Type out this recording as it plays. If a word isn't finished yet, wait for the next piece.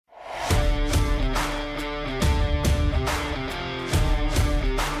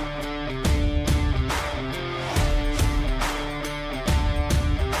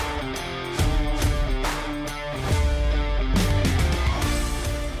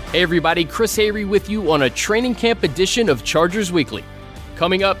Hey everybody, Chris Hayre with you on a training camp edition of Chargers Weekly.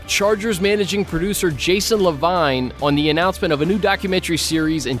 Coming up, Chargers managing producer Jason Levine on the announcement of a new documentary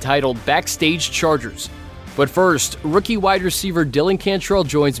series entitled Backstage Chargers. But first, rookie wide receiver Dylan Cantrell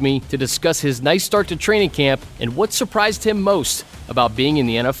joins me to discuss his nice start to training camp and what surprised him most about being in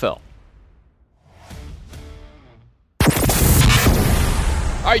the NFL.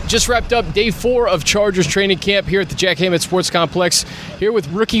 All right, just wrapped up day 4 of Chargers training camp here at the Jack Hammett Sports Complex. Here with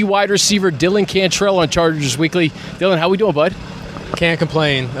rookie wide receiver Dylan Cantrell on Chargers Weekly. Dylan, how we doing, bud? Can't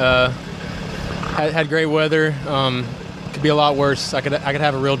complain. Had great weather. Could be a lot worse. I could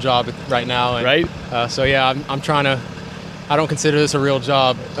have a real job right now. And, right. So yeah, I'm trying to. I don't consider this a real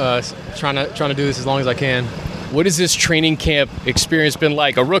job. Trying to do this as long as I can. What has this training camp experience been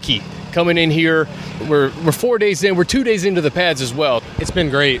like? A rookie coming in here, we're 4 days in. We're 2 days into the pads as well. It's been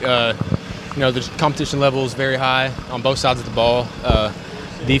great. The competition level is very high on both sides of the ball.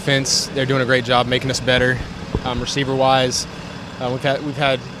 Defense, they're doing a great job making us better. Receiver-wise, we've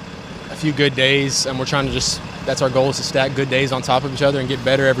had a few good days, and we're trying to that's our goal, is to stack good days on top of each other and get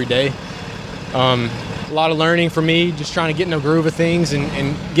better every day. A lot of learning for me, just trying to get in the groove of things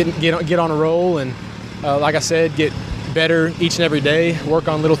and get on a roll, and like I said, get better each and every day, work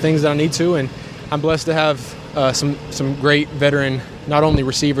on little things that I need to, and I'm blessed to have some great veteran, not only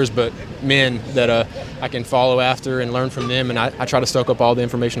receivers, but men that I can follow after and learn from them, and I try to soak up all the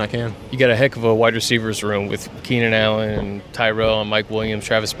information I can. You got a heck of a wide receivers room with Keenan Allen and Tyrell and Mike Williams,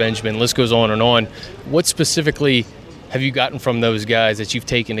 Travis Benjamin, list goes on and on. What specifically have you gotten from those guys that you've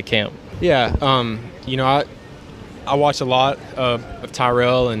taken to camp? Yeah, I watch a lot of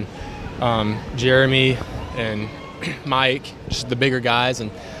Tyrell and Jeremy and Mike, just the bigger guys,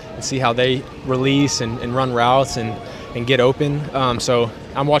 and see how they release and run routes and get open. So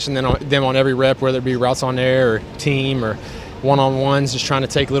I'm watching them on every rep, whether it be routes on air or team or one-on-ones, just trying to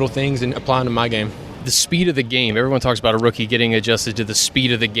take little things and apply them to my game. The speed of the game. Everyone talks about a rookie getting adjusted to the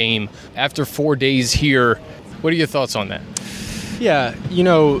speed of the game. After 4 days here, what are your thoughts on that? Yeah,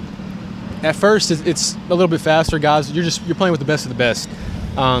 at first it's a little bit faster, guys. You're playing with the best of the best.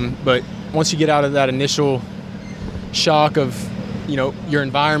 But once you get out of that initial shock of your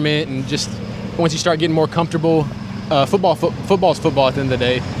environment, and just once you start getting more comfortable, football's football at the end of the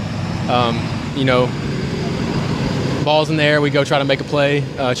day. Ball's in the air, we go try to make a play,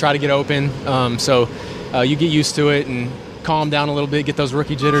 try to get open. So you get used to it and calm down a little bit, get those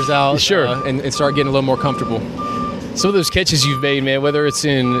rookie jitters out. Sure. And start getting a little more comfortable. Some of those catches you've made, man, whether it's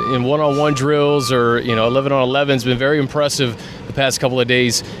in one-on-one drills or 11-on-11, has been very impressive the past couple of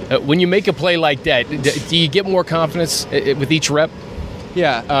days. When you make a play like that, do you get more confidence with each rep?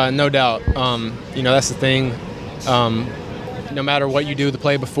 Yeah, no doubt. That's the thing. No matter what you do the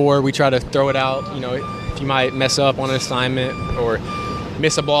play before, we try to throw it out. If you might mess up on an assignment or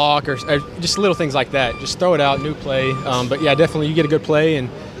miss a block or just little things like that, just throw it out, new play. But yeah, definitely you get a good play,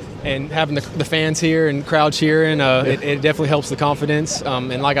 and having the fans here and crowd cheering, it definitely helps the confidence.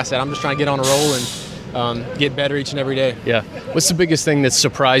 And like I said, I'm just trying to get on a roll and get better each and every day. Yeah. What's the biggest thing that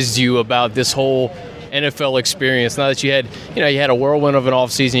surprised you about this whole NFL experience? Now that you had a whirlwind of an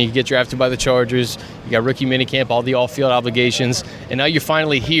offseason, you get drafted by the Chargers, you got rookie minicamp, all the off-field obligations, and now you're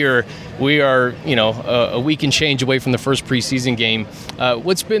finally here. We are, a week and change away from the first preseason game.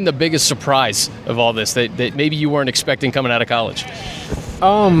 What's been the biggest surprise of all this that maybe you weren't expecting coming out of college?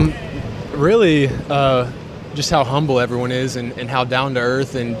 Really, just how humble everyone is and how down to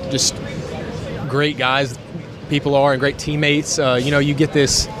earth and just great guys people are and great teammates. You get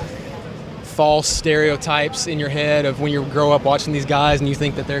this false stereotypes in your head of when you grow up watching these guys and you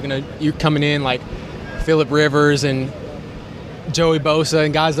think that you're coming in like Phillip Rivers and Joey Bosa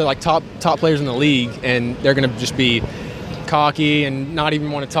and guys that are like top players in the league, and they're going to just be cocky and not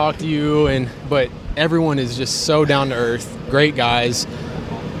even want to talk to you. But everyone is just so down to earth, great guys,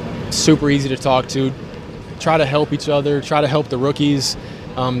 super easy to talk to, try to help each other, try to help the rookies.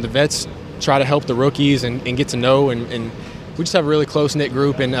 The vets try to help the rookies and get to know, and we just have a really close-knit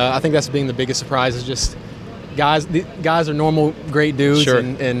group, and I think that's being the biggest surprise is just guys are normal, great dudes, sure.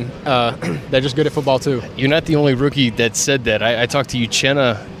 and they're just good at football too. You're not the only rookie that said that. I talked to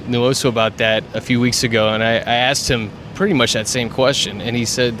Uchenna Nwosu about that a few weeks ago, and I asked him pretty much that same question, and he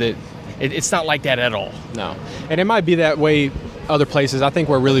said that it's not like that at all. No, and it might be that way other places. I think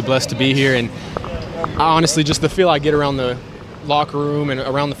we're really blessed to be here, and honestly, just the feel I get around the locker room and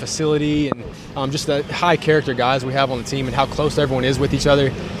around the facility, and just the high character guys we have on the team and how close everyone is with each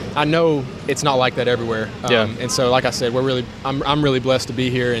other. I know it's not like that everywhere. And so, like I said, I'm really blessed to be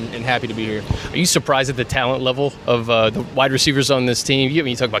here and happy to be here. Are you surprised at the talent level of the wide receivers on this team?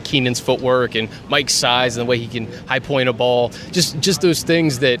 You talk about Keenan's footwork and Mike's size and the way he can high point a ball. Just those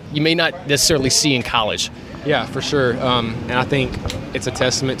things that you may not necessarily see in college. Yeah, for sure. And I think it's a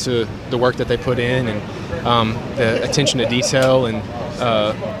testament to the work that they put in and the attention to detail. And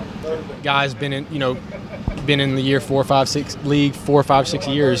guys been in the year 4, 5, 6 league 4, 5, 6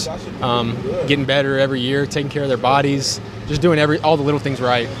 years, getting better every year, taking care of their bodies, just doing all the little things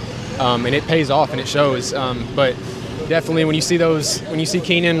right, and it pays off and it shows. But definitely when you see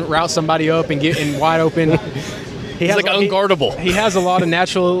Keenan route somebody up and get in wide open. He's like unguardable. He has a lot of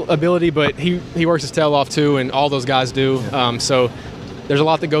natural ability, but he works his tail off too, and all those guys do. So there's a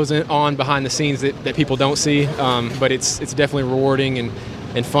lot that goes on behind the scenes that people don't see, but it's definitely rewarding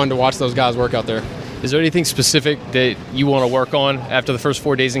and fun to watch those guys work out there. Is there anything specific that you want to work on after the first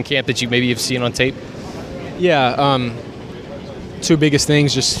 4 days in camp that you maybe have seen on tape? Yeah, 2 biggest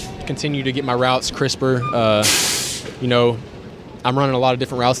things, just continue to get my routes crisper. I'm running a lot of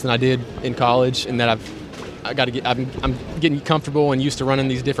different routes than I did in college, and that I'm getting comfortable and used to running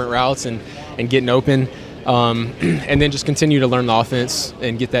these different routes and getting open, and then just continue to learn the offense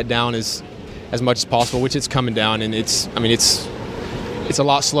and get that down as much as possible, which it's coming down, and it's a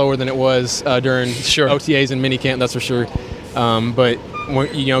lot slower than it was during OTAs and minicamp, that's for sure. But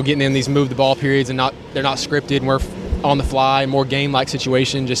getting in these move the ball periods and they're not scripted, and we're on the fly, more game-like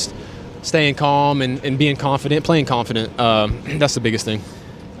situation, just staying calm and being confident, playing confident. That's the biggest thing.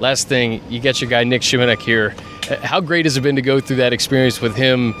 Last thing, you get your guy Nick Shimonek here. How great has it been to go through that experience with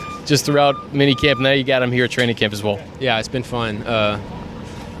him just throughout minicamp? Now you got him here at training camp as well. Yeah, it's been fun.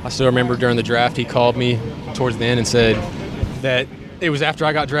 I still remember during the draft, he called me towards the end and said that it was after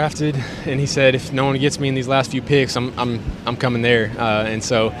I got drafted, and he said, if no one gets me in these last few picks, I'm coming there. And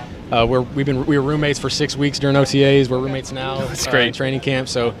so we were roommates for 6 weeks during OTAs. We're roommates now. That's great. In training camp.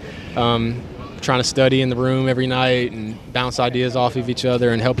 So trying to study in the room every night and bounce ideas off of each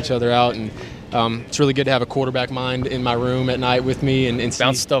other and help each other out. And it's really good to have a quarterback mind in my room at night with me and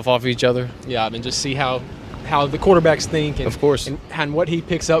bounce stuff off each other. Yeah, and just see how the quarterbacks think, and, of course, and what he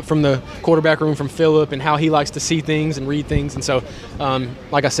picks up from the quarterback room from Phillip, and how he likes to see things and read things. And so,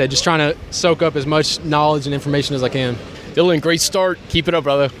 like I said, just trying to soak up as much knowledge and information as I can. Dylan, great start. Keep it up,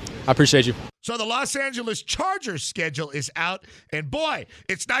 brother. I appreciate you. So the Los Angeles Chargers schedule is out, and boy,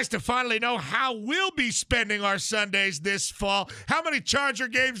 it's nice to finally know how we'll be spending our Sundays this fall. How many Charger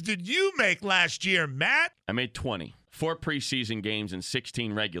games did you make last year, Matt? I made 20. 4 preseason games and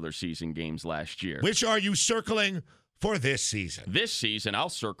 16 regular season games last year. Which are you circling for this season? This season, I'll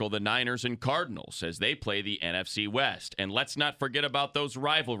circle the Niners and Cardinals as they play the NFC West. And let's not forget about those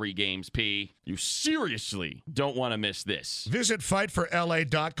rivalry games, P. You seriously don't want to miss this. Visit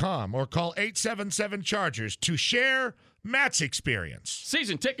fightforla.com or call 877-CHARGERS to share Matt's experience.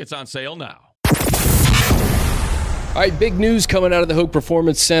 Season tickets on sale now. All right, big news coming out of the Hoag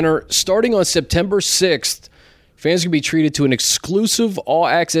Performance Center. Starting on September 6th, fans can be treated to an exclusive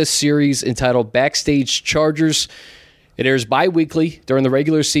all-access series entitled Backstage Chargers. It airs bi-weekly during the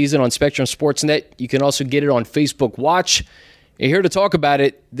regular season on Spectrum Sportsnet. You can also get it on Facebook Watch. And here to talk about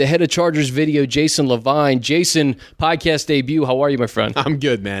it, the head of Chargers Video, Jason Levine. Jason, podcast debut. How are you, my friend? I'm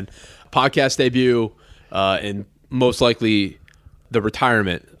good, man. Podcast debut, and most likely the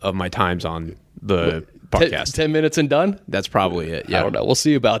retirement of my times on the podcast. 10 minutes and done? That's probably it. Yeah. I don't know. We'll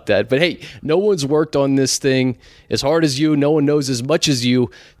see about that. But hey, no one's worked on this thing as hard as you. No one knows as much as you.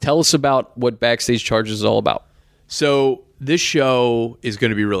 Tell us about what Backstage Chargers is all about. So this show is going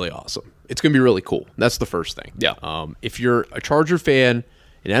to be really awesome. It's going to be really cool. That's the first thing. Yeah. If you're a Charger fan,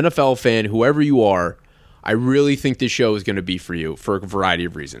 an NFL fan, whoever you are, I really think this show is going to be for you for a variety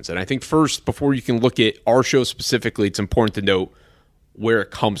of reasons. And I think first, before you can look at our show specifically, it's important to note where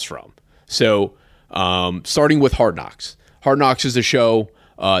it comes from. So starting with Hard Knocks. Hard Knocks is a show,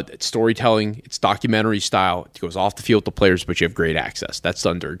 it's storytelling, it's documentary style. It goes off the field with the players, but you have great access. That's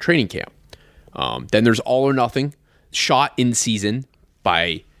done during training camp. Then there's All or Nothing, shot in season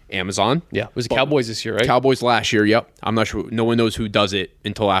by Amazon. Yeah, it was the Cowboys this year, right? Cowboys last year, yep. I'm not sure. No one knows who does it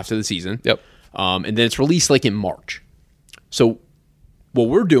until after the season. Yep. And then it's released like in March. So what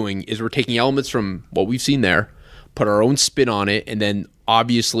we're doing is we're taking elements from what we've seen there, put our own spin on it, and then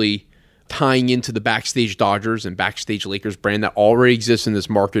obviously tying into the Backstage Dodgers and Backstage Lakers brand that already exists in this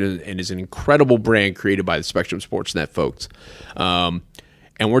market and is an incredible brand created by the Spectrum Sportsnet folks. And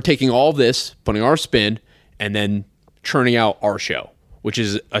we're taking all of this, putting our spin, and then churning out our show, which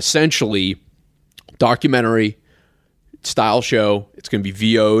is essentially documentary style show. It's going to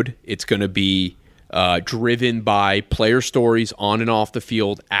be VO'd. It's going to be driven by player stories on and off the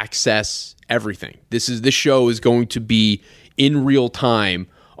field, access, everything. This show is going to be in real time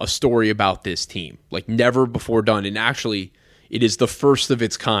a story about this team like never before done. And actually, it is the first of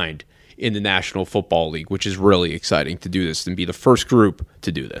its kind in the National Football League, which is really exciting to do this and be the first group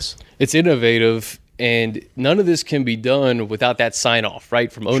to do this. It's innovative, and none of this can be done without that sign-off,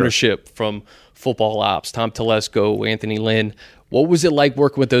 right, from ownership, from football ops, Tom Telesco, Anthony Lynn. What was it like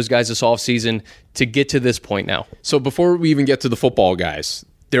working with those guys this offseason to get to this point now? So before we even get to the football guys,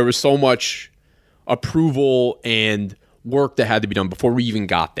 there was so much approval and work that had to be done before we even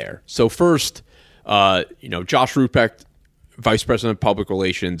got there. So first, Josh Ruprecht, Vice President of Public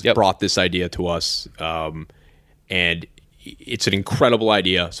Relations, brought this idea to us, and it's an incredible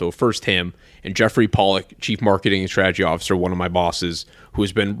idea. So first him, and Jeffrey Pollock, Chief Marketing and Strategy Officer, one of my bosses, who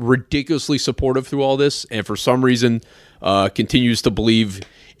has been ridiculously supportive through all this, and for some reason continues to believe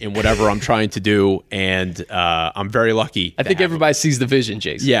in whatever I'm trying to do, and I'm very lucky. I think everybody sees the vision,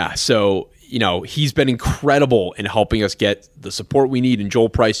 Jason. Yeah, so he's been incredible in helping us get the support we need, and Joel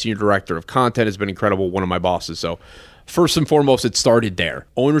Price, Senior Director of Content, has been incredible, one of my bosses. So first and foremost, it started there.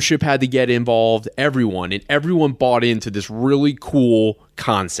 Ownership had to get involved, everyone bought into this really cool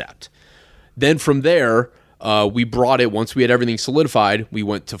concept. Then from there, we brought it, once we had everything solidified, we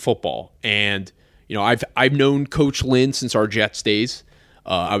went to football. And, I've known Coach Lynn since our Jets days.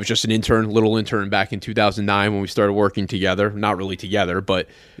 I was just an little intern back in 2009 when we started working together. Not really together, but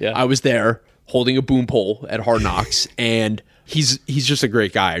I was there holding a boom pole at Hard Knocks, and he's just a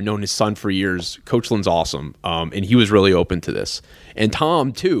great guy. I've known his son for years. Coach Lynn's awesome, and he was really open to this. And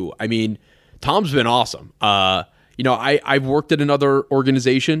Tom, too. I mean, Tom's been awesome. I've worked at another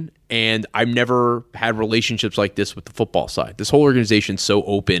organization, and I've never had relationships like this with the football side. This whole organization's so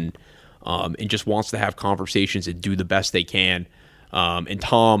open and just wants to have conversations and do the best they can. And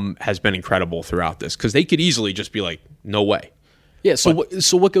Tom has been incredible throughout this, because they could easily just be like, no way. Yeah, so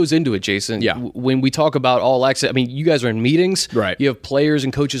what goes into it, Jason? Yeah. When we talk about all access, I mean, you guys are in meetings. Right. You have players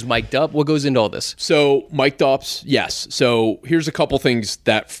and coaches mic'd up. What goes into all this? So mic'd ups, yes. So here's a couple things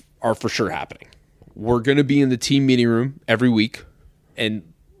that are for sure happening. We're going to be in the team meeting room every week, and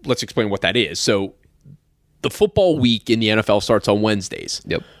let's explain what that is. So the football week in the NFL starts on Wednesdays.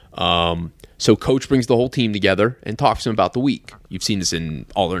 Yep. So coach brings the whole team together and talks to them about the week. You've seen this in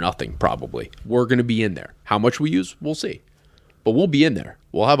All or Nothing, probably. We're going to be in there. How much we use, we'll see. But we'll be in there.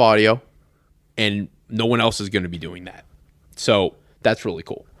 We'll have audio, and no one else is going to be doing that. So that's really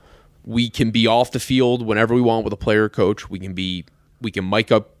cool. We can be off the field whenever we want with a player or coach. We can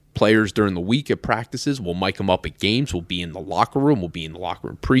mic up players during the week at practices. We'll mic them up at games. We'll be in the locker room. We'll be in the locker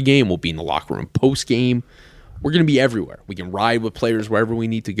room pregame. We'll be in the locker room postgame. We're going to be everywhere. We can ride with players wherever we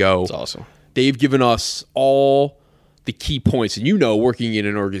need to go. That's awesome. They've given us all the key points. And working in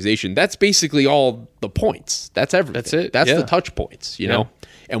an organization, that's basically all the points. That's everything. That's it. That's the touch points, know?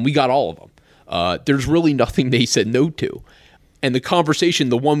 And we got all of them. There's really nothing they said no to. And the conversation,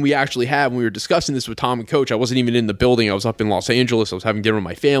 the one we actually had when we were discussing this with Tom and Coach, I wasn't even in the building. I was up in Los Angeles. I was having dinner with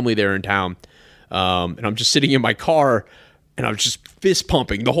my family there in town. And I'm just sitting in my car, and I was just fist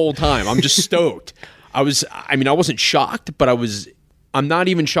pumping the whole time. I'm just stoked. I wasn't shocked, but I'm not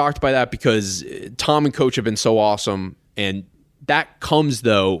even shocked by that, because Tom and Coach have been so awesome. And that comes,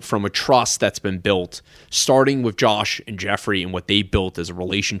 though, from a trust that's been built, starting with Josh and Jeffrey and what they built as a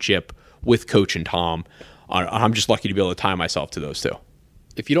relationship with Coach and Tom. I'm just lucky to be able to tie myself to those two.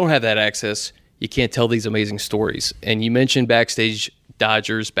 If you don't have that access, you can't tell these amazing stories. And you mentioned backstage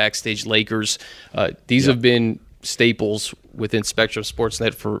Dodgers, backstage Lakers. These have been staples within Spectrum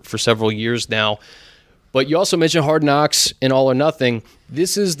Sportsnet for several years now. But you also mentioned Hard Knocks and All or Nothing.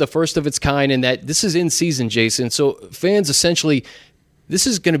 This is the first of its kind in that this is in season, Jason. So fans, essentially, this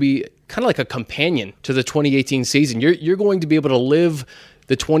is going to be kind of like a companion to the 2018 season. You're going to be able to live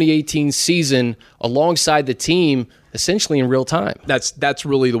the 2018 season alongside the team, essentially in real time. That's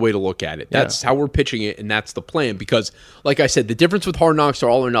really the way to look at it. That's how we're pitching it, and that's the plan. Because, like I said, the difference with Hard Knocks or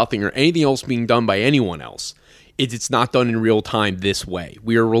All or Nothing or anything else being done by anyone else is it's not done in real time this way.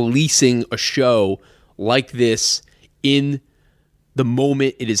 We are releasing a show like this in the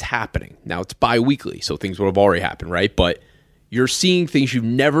moment it is happening. Now, it's bi-weekly, so things would have already happened, right? But you're seeing things you've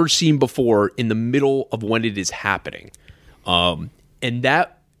never seen before in the middle of when it is happening. And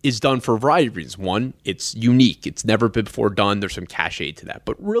that is done for a variety of reasons. One, it's unique. It's never been before done. There's some cachet to that.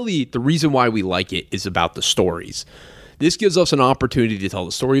 But really, the reason why we like it is about the stories. This gives us an opportunity to tell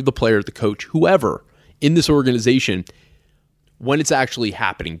the story of the player, the coach, whoever in this organization, when it's actually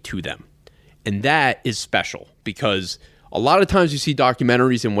happening to them. And that is special, because a lot of times you see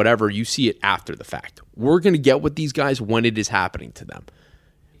documentaries and whatever, you see it after the fact. We're going to get with these guys when it is happening to them.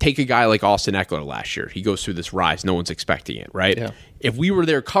 take a guy like Austin Eckler last year. He goes through this rise. No one's expecting it, right? Yeah. If we were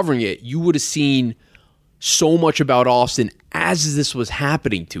there covering it, you would have seen so much about Austin as this was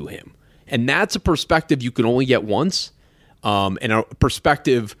happening to him. And that's a perspective you can only get once, and a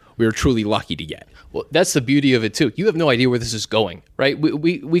perspective we are truly lucky to get. Well, that's the beauty of it too. You have no idea where this is going, right?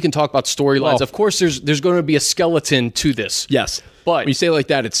 We can talk about storylines. Well, of course, there's going to be a skeleton to this. Yes. But when you say it like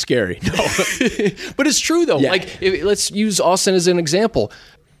that, it's scary. No. But it's true though. Yeah. Let's use Austin as an example.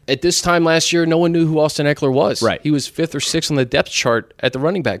 At this time last year, no one knew who Austin Eckler was. Right. He was 5th or 6th on the depth chart at the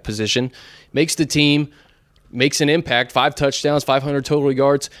running back position. Makes the team, makes an impact. 5 touchdowns, 500 total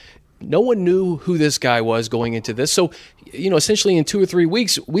yards. No one knew who this guy was going into this. So, essentially in 2 or 3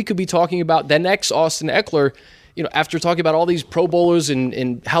 weeks, we could be talking about the next Austin Eckler, after talking about all these Pro Bowlers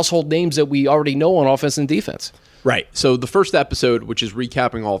and household names that we already know on offense and defense. Right. So the first episode, which is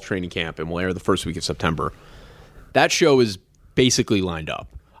recapping all of training camp and will air the first week of September, that show is basically lined up.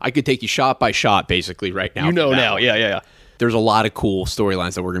 I could take you shot by shot basically right now. Now. Yeah. There's a lot of cool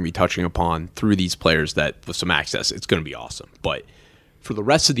storylines that we're going to be touching upon through these players that with some access, it's going to be awesome. But for the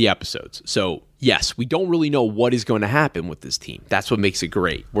rest of the episodes, so yes, we don't really know what is going to happen with this team. That's what makes it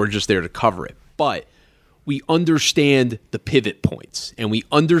great. We're just there to cover it. But we understand the pivot points, and we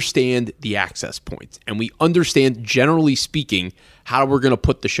understand the access points, and we understand, generally speaking, how we're going to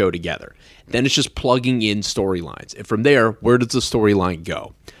put the show together. Then it's just plugging in storylines. And from there, where does the storyline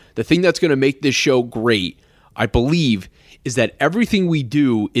go? The thing that's going to make this show great, I believe, is that everything we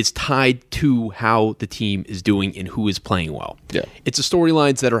do is tied to how the team is doing and who is playing well. Yeah. It's the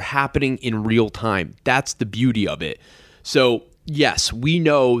storylines that are happening in real time. That's the beauty of it. So, yes, we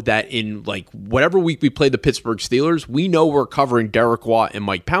know that in whatever week we play the Pittsburgh Steelers, we know we're covering Derek Watt and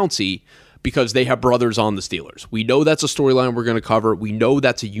Mike Pouncey because they have brothers on the Steelers. We know that's a storyline we're going to cover. We know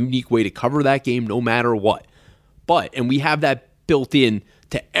that's a unique way to cover that game no matter what. And we have that built in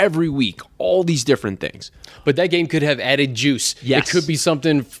to every week, all these different things. But that game could have added juice. Yes. It could be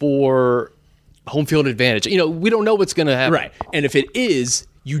something for home field advantage. We don't know what's going to happen. Right. And if it is,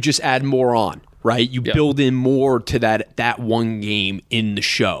 you just add more on, right? You build in more to that one game in the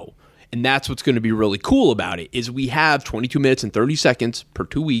show. And that's what's going to be really cool about it is we have 22 minutes and 30 seconds per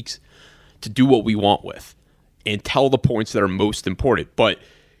 2 weeks to do what we want with and tell the points that are most important. But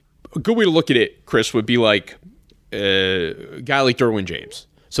a good way to look at it, Chris, would be like a guy like Derwin James.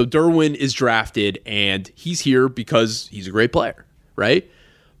 So Derwin is drafted, and he's here because he's a great player, right?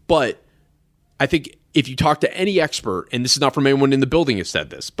 But I think if you talk to any expert, and this is not from anyone in the building has said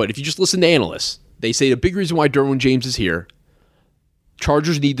this, but if you just listen to analysts, they say the big reason why Derwin James is here,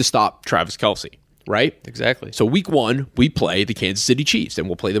 Chargers need to stop Travis Kelce, right? Exactly. So week 1, we play the Kansas City Chiefs, and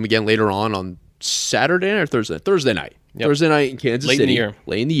we'll play them again later on Saturday night or Thursday? Thursday night. Yep. Thursday night in Kansas City.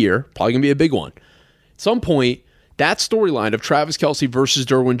 Late in the year. Probably going to be a big one. At some point, that storyline of Travis Kelce versus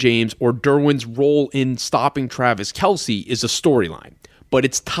Derwin James or Derwin's role in stopping Travis Kelce is a storyline, but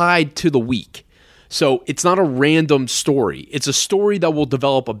it's tied to the week. So it's not a random story. It's a story that will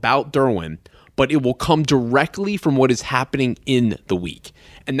develop about Derwin, but it will come directly from what is happening in the week.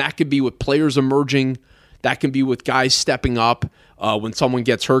 And that could be with players emerging. That can be with guys stepping up when someone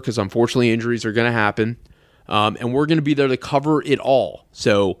gets hurt, because unfortunately injuries are going to happen. And we're going to be there to cover it all.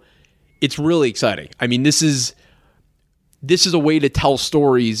 So it's really exciting. I mean, this is a way to tell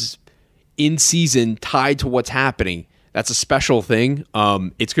stories in season tied to what's happening. That's a special thing.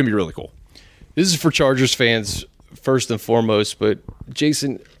 It's going to be really cool. This is for Chargers fans first and foremost, but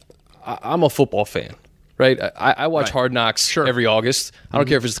Jason, I'm a football fan, right? I watch Hard Knocks every August. I don't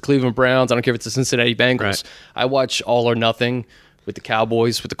care if it's the Cleveland Browns. I don't care if it's the Cincinnati Bengals. Right. I watch All or Nothing with the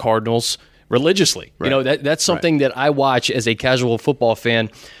Cowboys, with the Cardinals religiously. Right. That's something that I watch as a casual football fan.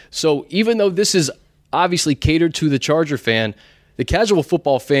 So even though this is obviously catered to the Charger fan, the casual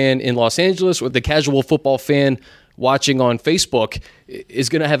football fan in Los Angeles or the casual football fan watching on Facebook is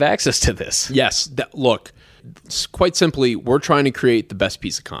going to have access to this. Yes. Look, quite simply, we're trying to create the best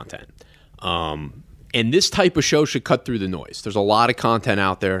piece of content. And this type of show should cut through the noise. There's a lot of content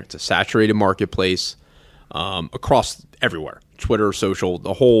out there. It's a saturated marketplace across everywhere. Twitter, social,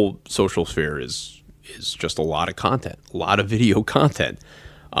 the whole social sphere is just a lot of content, a lot of video content.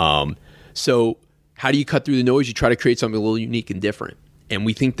 So how do you cut through the noise? You try to create something a little unique and different. And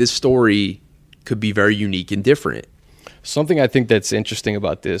we think this story could be very unique and different. Something I think that's interesting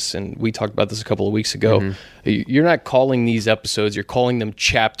about this, and we talked about this a couple of weeks ago, you're not calling these episodes, you're calling them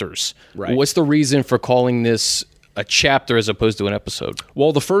chapters. Right. What's the reason for calling this a chapter as opposed to an episode?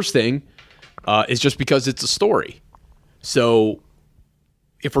 Well, the first thing is just because it's a story. So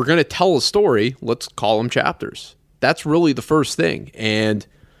if we're going to tell a story, let's call them chapters. That's really the first thing. And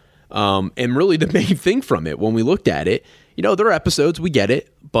really the main thing from it when we looked at it They're episodes, we get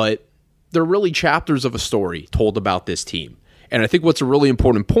it, but they're really chapters of a story told about this team. And I think what's a really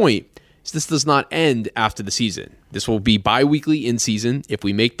important point is this does not end after the season. This will be bi-weekly in season. If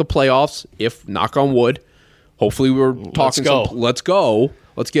we make the playoffs, if, knock on wood, hopefully we're talking let's go.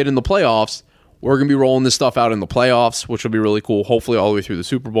 Let's get in the playoffs. We're going to be rolling this stuff out in the playoffs, which will be really cool. Hopefully all the way through the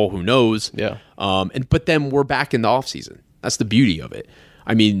Super Bowl. Who knows? Yeah. But then we're back in the offseason. That's the beauty of it.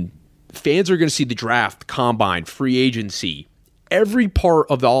 I mean, fans are going to see the draft, combine, free agency. Every part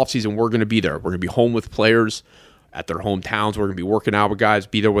of the offseason, we're going to be there. We're going to be home with players at their hometowns. We're going to be working out with guys,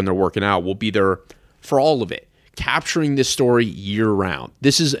 be there when they're working out. We'll be there for all of it, capturing this story year-round.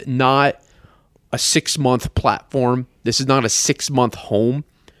 This is not a 6-month platform. This is not a 6-month home.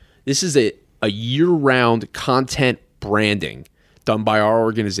 This is a year-round content branding done by our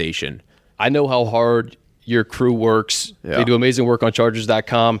organization. I know how hard your crew works. Yeah. They do amazing work on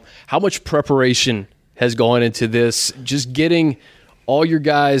Chargers.com. How much preparation has gone into this, just getting all your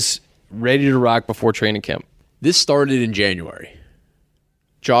guys ready to rock before training camp? This started in January.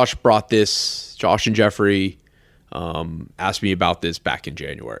 Josh and Jeffrey asked me about this back in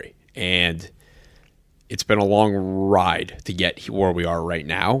January. And it's been a long ride to get where we are right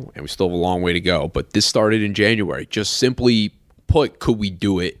now, and we still have a long way to go. But this started in January. Just simply put, could we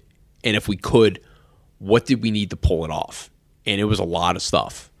do it? And if we could, what did we need to pull it off? And it was a lot of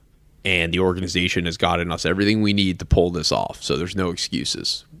stuff. And the organization has gotten us everything we need to pull this off. So there's no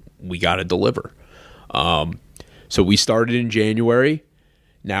excuses. We got to deliver. So we started in January.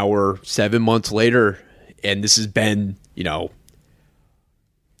 Now we're 7 months later, and this has been,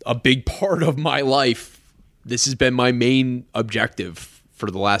 a big part of my life. This has been my main objective for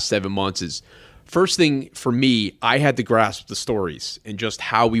the last 7 months. Is first thing for me, I had to grasp the stories and just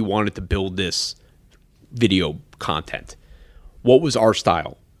how we wanted to build this video content. What was our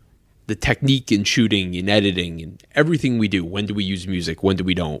style? The technique in shooting and editing and everything we do. When do we use music? When do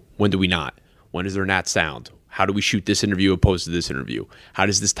we don't? When do we not? When is there not sound? How do we shoot this interview opposed to this interview? How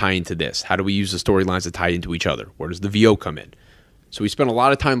does this tie into this? How do we use the storylines to tie into each other? Where does the VO come in? So we spent a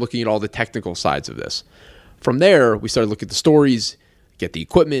lot of time looking at all the technical sides of this. From there, we started looking at the stories, get the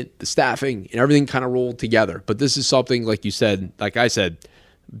equipment, the staffing, and everything kind of rolled together. But this is something, like I said,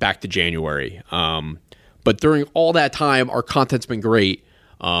 back to January. But during all that time, our content's been great.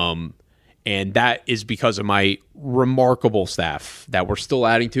 And that is because of my remarkable staff that we're still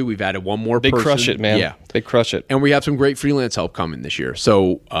adding to. We've added one more person. They crush it, man. Yeah. They crush it. And we have some great freelance help coming this year.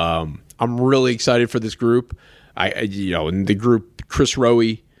 So I'm really excited for this group. In the group, Chris Rowe,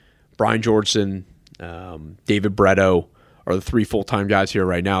 Brian Georgeson, David Bretto are the 3 full-time guys here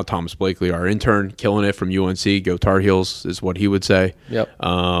right now. Thomas Blakely, our intern, killing it from UNC. Go Tar Heels is what he would say. Yep.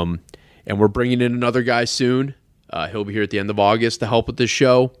 And we're bringing in another guy soon. He'll be here at the end of August to help with this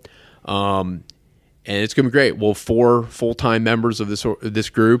show. And it's going to be great. We'll have 4 full-time members of this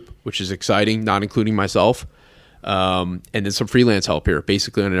group, which is exciting, not including myself. And then some freelance help here,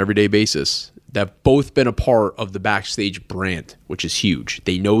 basically on an everyday basis, that both been a part of the Backstage brand, which is huge.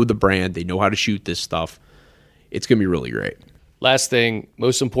 They know the brand. They know how to shoot this stuff. It's going to be really great. Last thing,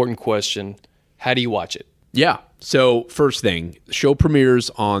 most important question, how do you watch it? Yeah. So first thing, the show premieres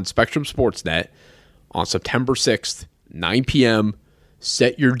on Spectrum Sportsnet on September 6th, 9 p.m.,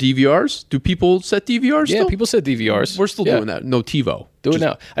 Set your DVRs. Do people set DVRs Yeah, still? people set DVRs. We're still doing that. No TiVo. Do it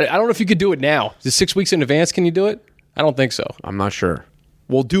now. I don't know if you could do it now. Is it 6 weeks in advance? Can you do it? I don't think so. I'm not sure.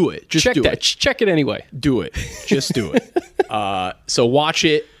 We'll do it. Just Check do that. it. Check it anyway. Do it. Just do it. So watch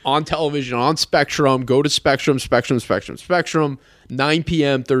it on television, on Spectrum. Go to Spectrum, 9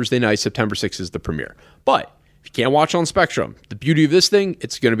 p.m. Thursday night, September 6th is the premiere. But if you can't watch on Spectrum, the beauty of this thing,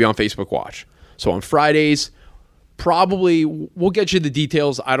 it's going to be on Facebook Watch. So on Fridays, probably, we'll get you the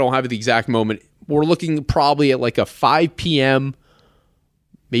details. I don't have the exact moment. We're looking probably at like a 5 p.m.,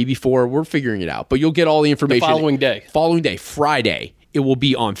 maybe 4. We're figuring it out. But you'll get all the information. Following day, Friday. It will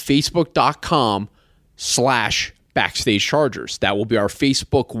be on Facebook.com/Backstage Chargers. That will be our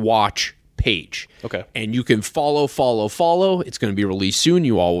Facebook Watch page. Okay. And you can follow. It's going to be released soon.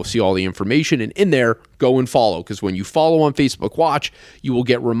 You all will see all the information. And in there, go and follow. Because when you follow on Facebook Watch, you will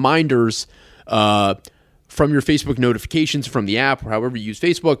get reminders from your Facebook notifications from the app or however you use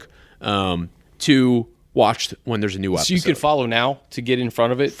Facebook to watch when there's a new episode. So you can follow now to get in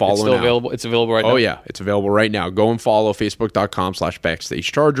front of it? Follow it's still now. available? It's available right now? Oh, yeah. It's available right now. Go and follow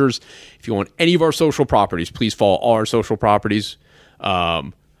Facebook.com/Backstage Chargers. If you want any of our social properties, please follow all our social properties.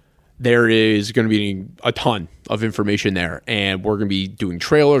 There is going to be a ton of information there, and we're going to be doing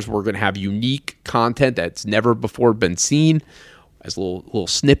trailers. We're going to have unique content that's never before been seen. as little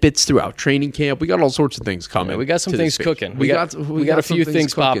snippets throughout training camp. We got all sorts of things coming. Yeah, we got some things cooking. We got a few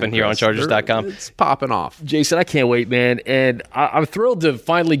things popping here on Chargers.com. It's popping off. Jason, I can't wait, man. And I'm thrilled to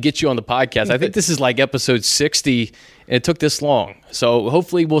finally get you on the podcast. I think this is like episode 60, and it took this long. So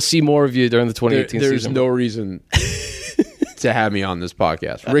hopefully we'll see more of you during the 2018 season. There's no reason to have me on this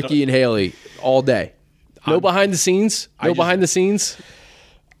podcast. Ricky and Haley all day. No behind the scenes? Behind the scenes?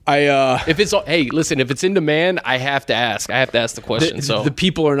 If it's in demand, I have to ask. I have to ask the question. The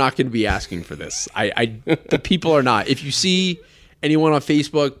people are not going to be asking for this. The people are not. If you see anyone on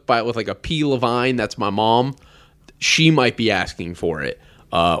Facebook with like a P. Levine, that's my mom, she might be asking for it.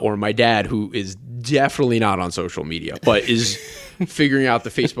 Or my dad, who is definitely not on social media, but is figuring out the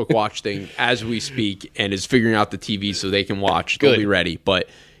Facebook Watch thing as we speak, and is figuring out the TV so they can watch. They'll be ready. But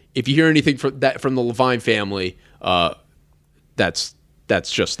if you hear anything from the Levine family, that's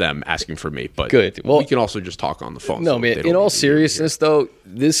just them asking for me. But good. Well, we can also just talk on the phone. No, man. In all seriousness, though,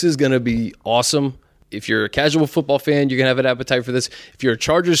 this is going to be awesome. If you're a casual football fan, you're going to have an appetite for this. If you're a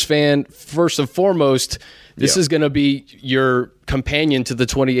Chargers fan, first and foremost, this is going to be your companion to the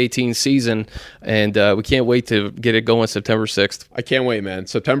 2018 season, and we can't wait to get it going September 6th. I can't wait, man.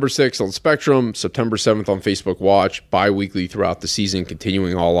 September 6th on Spectrum, September 7th on Facebook Watch, bi-weekly throughout the season,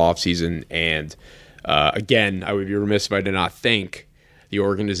 continuing all off-season. And again, I would be remiss if I did not thank the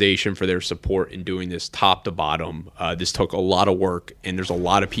organization for their support in doing this top to bottom. This took a lot of work, and there's a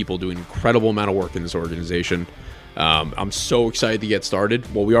lot of people doing an incredible amount of work in this organization. I'm so excited to get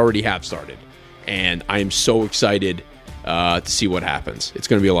started. Well, we already have started, and I am so excited to see what happens. It's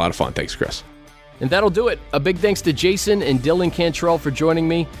going to be a lot of fun. Thanks, Chris. And that'll do it. A big thanks to Jason and Dylan Cantrell for joining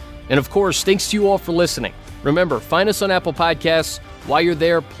me. And of course, thanks to you all for listening. Remember, find us on Apple Podcasts. While you're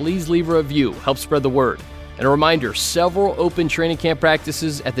there, please leave a review. Help spread the word. And a reminder, several open training camp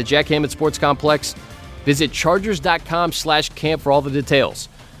practices at the Jack Hammett Sports Complex. Visit chargers.com/camp for all the details.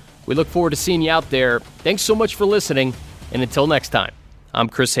 We look forward to seeing you out there. Thanks so much for listening, and until next time, I'm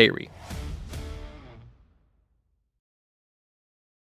Chris Hayre.